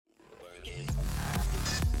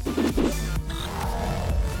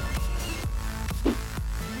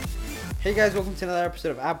Hey guys, welcome to another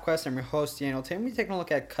episode of AppQuest. I'm your host, Daniel. Today we're taking a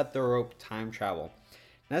look at Cut the Rope Time Travel.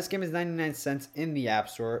 Now this game is 99 cents in the App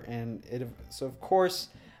Store, and so of course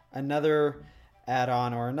another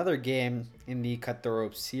add-on or another game in the Cut the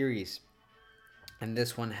Rope series. And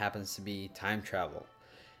this one happens to be time travel.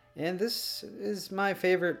 And this is my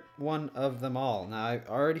favorite one of them all. Now I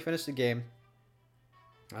already finished the game.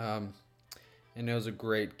 And it was a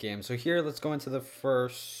great game. So here let's go into the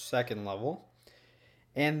second level.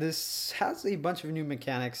 And this has a bunch of new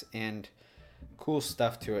mechanics and cool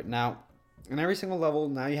stuff to it. Now, in every single level,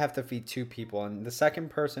 now you have to feed two people. And the second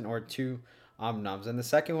person or two nums. And the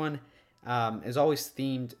second one is always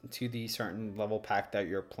themed to the certain level pack that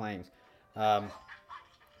you're playing. And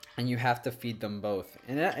you have to feed them both.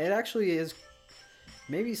 And it actually is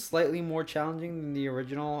maybe slightly more challenging than the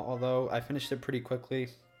original. Although I finished it pretty quickly.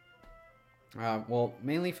 Well,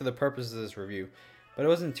 mainly for the purposes of this review. But it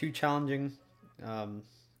wasn't too challenging.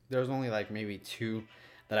 There was only like maybe two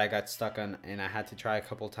that I got stuck on, and I had to try a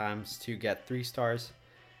couple times to get 3 stars.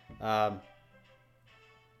 But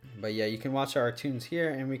yeah, you can watch our tunes here,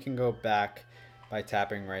 and we can go back by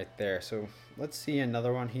tapping right there. So let's see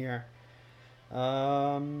another one here.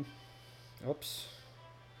 Oops.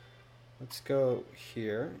 Let's go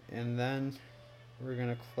here, and then we're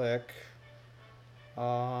gonna click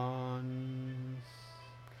on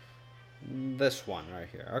this one right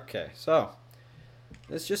here. Okay, so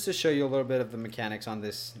that's just to show you a little bit of the mechanics on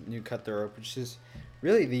this new Cut the Rope, which is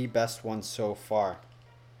really the best one so far.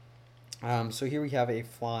 So here we have a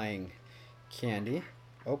flying candy.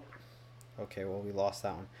 Oh, okay, well we lost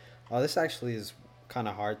that one. Oh, this actually is kind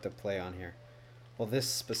of hard to play on here. Well, this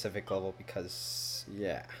specific level because,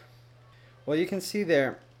 yeah. Well, you can see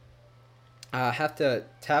there, I have to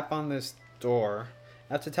tap on this door.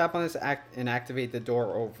 I have to tap on this and activate the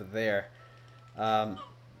door over there.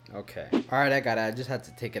 Okay. Alright, I got it. I just had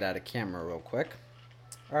to take it out of camera real quick.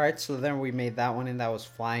 Alright, so then we made that one, and that was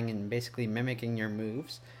flying and basically mimicking your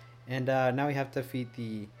moves. And now we have to feed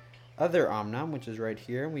the other Omnom, which is right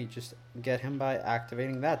here. We just get him by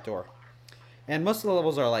activating that door. And most of the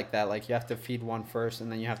levels are like that. Like, you have to feed one first,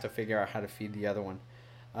 and then you have to figure out how to feed the other one.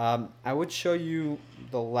 I would show you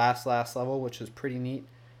the last level, which is pretty neat.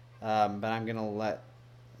 But I'm going to let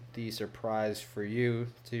the surprise for you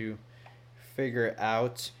to figure it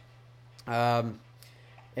out.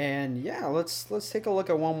 And yeah, let's take a look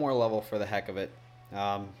at one more level for the heck of it,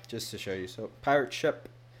 just to show you. So pirate ship,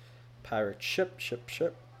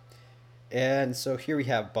 and so here we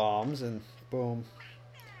have bombs, and boom,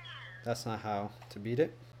 that's not how to beat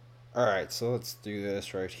it. All right, so let's do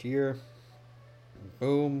this right here.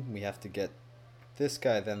 Boom, we have to get this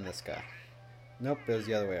guy, then this guy. Nope, it was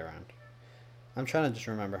the other way around. I'm trying to just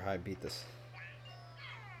remember how I beat this.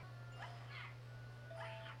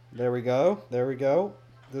 There we go. There we go.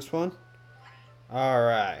 This one. All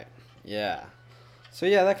right. Yeah. So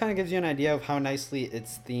yeah, that kind of gives you an idea of how nicely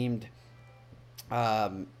it's themed.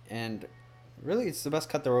 And really, it's the best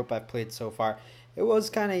Cut the Rope I've played so far. It was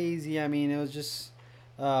kind of easy. I mean, it was just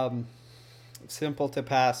simple to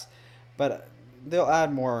pass. But they'll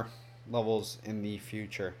add more levels in the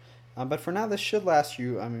future. But for now, this should last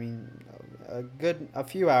you, I mean, a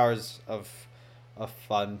few hours of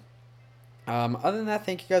fun. Other than that,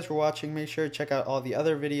 thank you guys for watching. Make sure to check out all the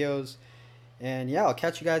other videos. And yeah, I'll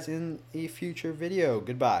catch you guys in a future video.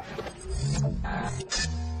 Goodbye.